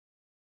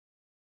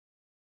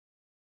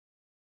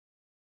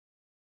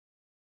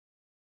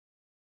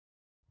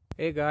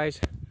Hey guys,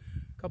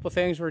 a couple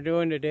things we're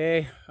doing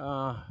today,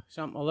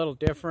 something a little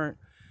different.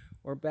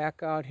 We're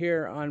back out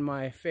here on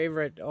my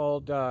favorite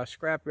old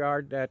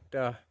scrapyard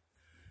that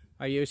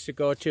I used to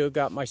go to.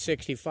 Got my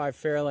 65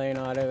 Fairlane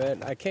out of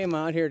it. I came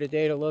out here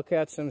today to look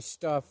at some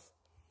stuff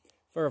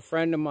for a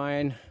friend of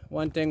mine.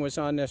 One thing was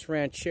on this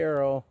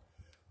Ranchero,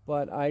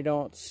 but I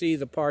don't see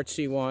the parts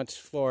he wants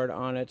for it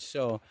on it.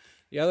 So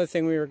the other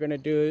thing we were going to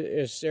do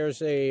is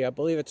there's a, I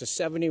believe it's a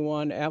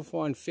 71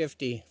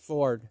 F-150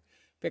 Ford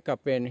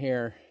pickup in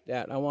here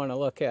that I want to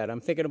look at.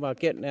 I'm thinking about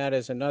getting that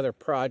as another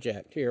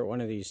project here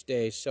one of these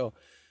days. So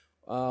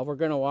we're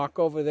going to walk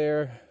over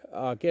there,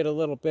 get a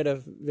little bit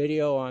of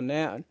video on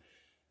that.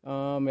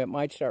 It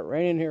might start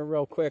raining here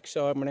real quick,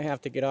 so I'm going to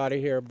have to get out of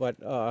here, but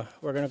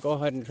we're going to go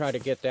ahead and try to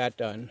get that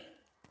done.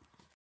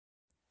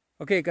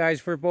 Okay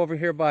guys, we're over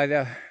here by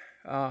the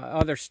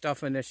other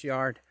stuff in this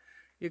yard.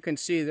 You can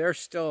see there's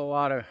still a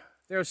lot of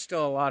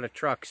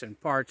trucks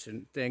and parts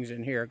and things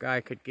in here a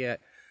guy could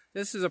get.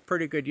 This is a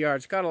pretty good yard.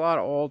 It's got a lot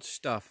of old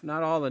stuff,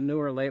 not all the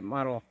newer late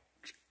model,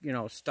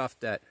 stuff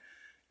that,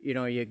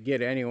 you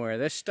get anywhere.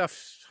 This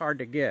stuff's hard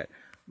to get.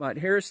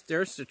 But there's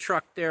the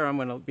truck there I'm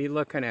going to be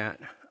looking at.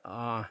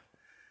 I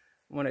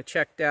want to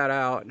check that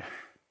out,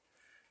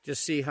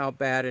 just see how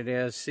bad it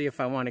is, see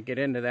if I want to get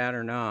into that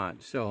or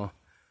not. So,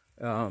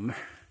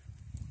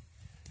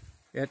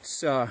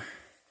 it's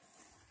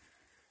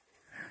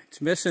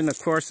missing, of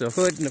course, the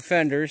hood and the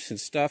fenders and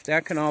stuff.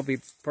 That can all be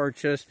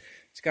purchased.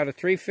 It's got a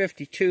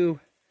 352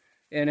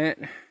 in it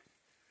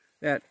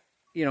that,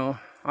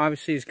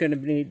 obviously is going to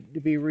need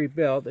to be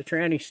rebuilt. The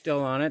tranny's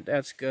still on it.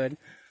 That's good.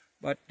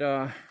 But,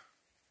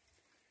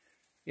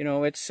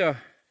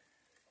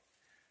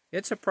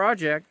 it's a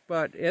project,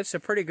 but it's a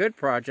pretty good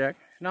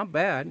project. It's not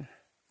bad.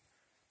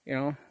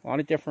 A lot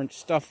of different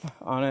stuff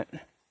on it.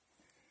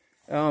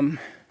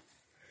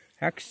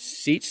 Heck,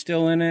 seat's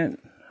still in it.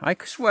 I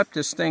swept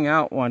this thing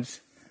out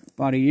once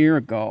about a year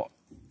ago.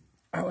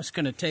 I was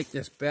going to take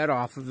this bed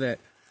off of it,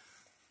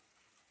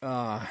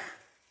 but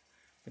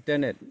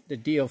then the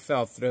deal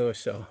fell through,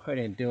 so I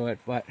didn't do it.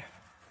 But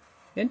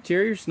the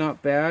interior's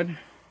not bad.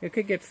 It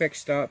could get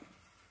fixed up.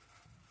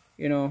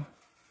 I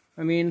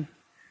mean,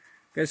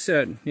 like I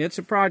said, it's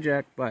a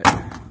project, but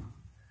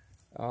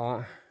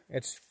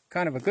it's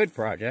kind of a good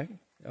project.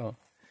 So,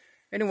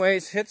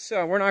 anyways,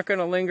 we're not going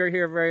to linger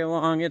here very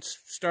long. It's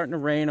starting to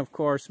rain, of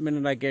course. The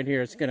minute I get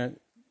here, it's going to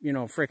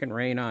freaking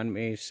rain on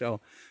me. So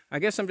I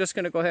guess I'm just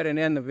going to go ahead and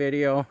end the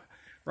video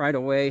right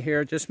away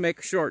here. Just make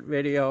a short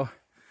video.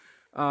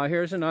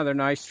 Here's another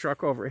nice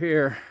truck over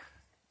here.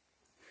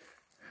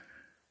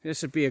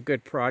 This would be a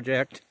good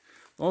project.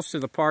 Most of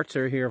the parts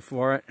are here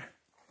for it.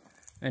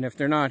 And if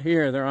they're not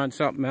here, they're on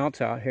something else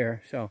out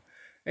here. So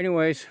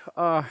anyways,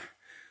 go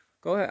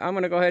ahead. I'm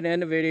going to go ahead and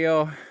end the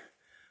video.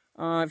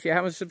 If you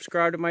haven't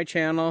subscribed to my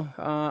channel,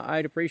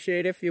 I'd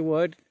appreciate it if you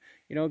would.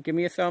 Give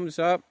me a thumbs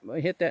up,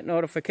 hit that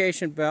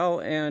notification bell,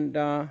 and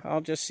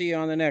I'll just see you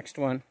on the next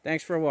one.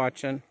 Thanks for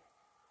watching.